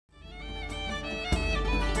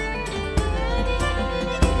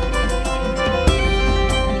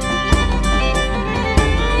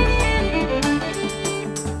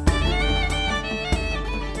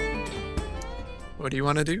What do you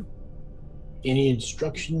want to do? Any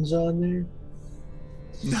instructions on there?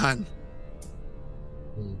 None.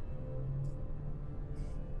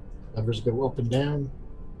 Levers go up and down.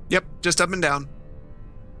 Yep, just up and down.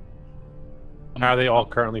 How are they all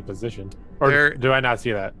currently positioned? Or do I not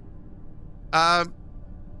see that? I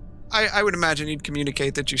would imagine you'd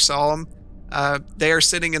communicate that you saw them. They are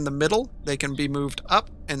sitting in the middle. They can be moved up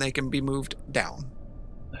and they can be moved down.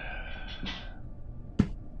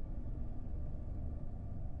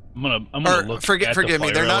 I'm gonna look. Forgive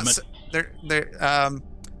me. They're element.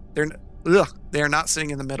 not. They're not sitting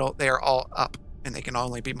in the middle. They are all up and they can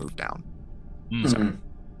only be moved down. Mm-hmm.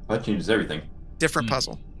 That changes everything. Different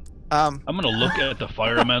puzzle. I'm gonna look at the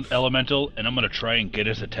fire elemental and I'm gonna try and get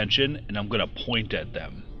his attention and I'm gonna point at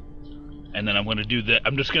them. And then I'm gonna do that.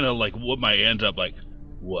 I'm just gonna like whip my hands up, like,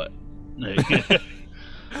 what?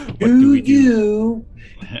 What do you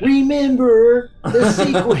remember the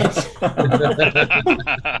sequence?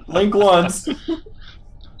 Link once.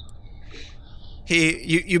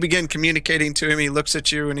 You begin communicating to him. He looks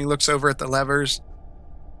at you and he looks over at the levers.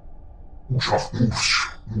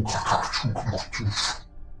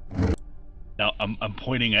 Now I'm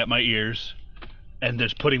pointing at my ears and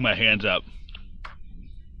just putting my hands up.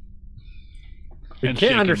 We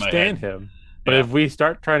can't understand him, but if we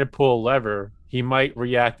start trying to pull a lever, he might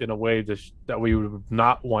react in a way that we would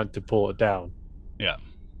not want to pull it down. Yeah.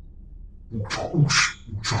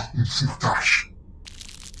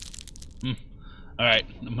 All right,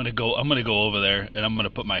 I'm gonna go over there and I'm gonna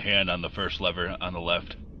put my hand on the first lever on the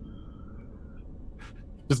left.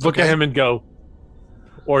 Just look at him and go,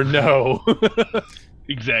 or no.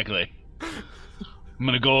 Exactly. I'm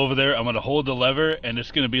gonna go over there. I'm gonna hold the lever, and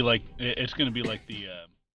it's gonna be like the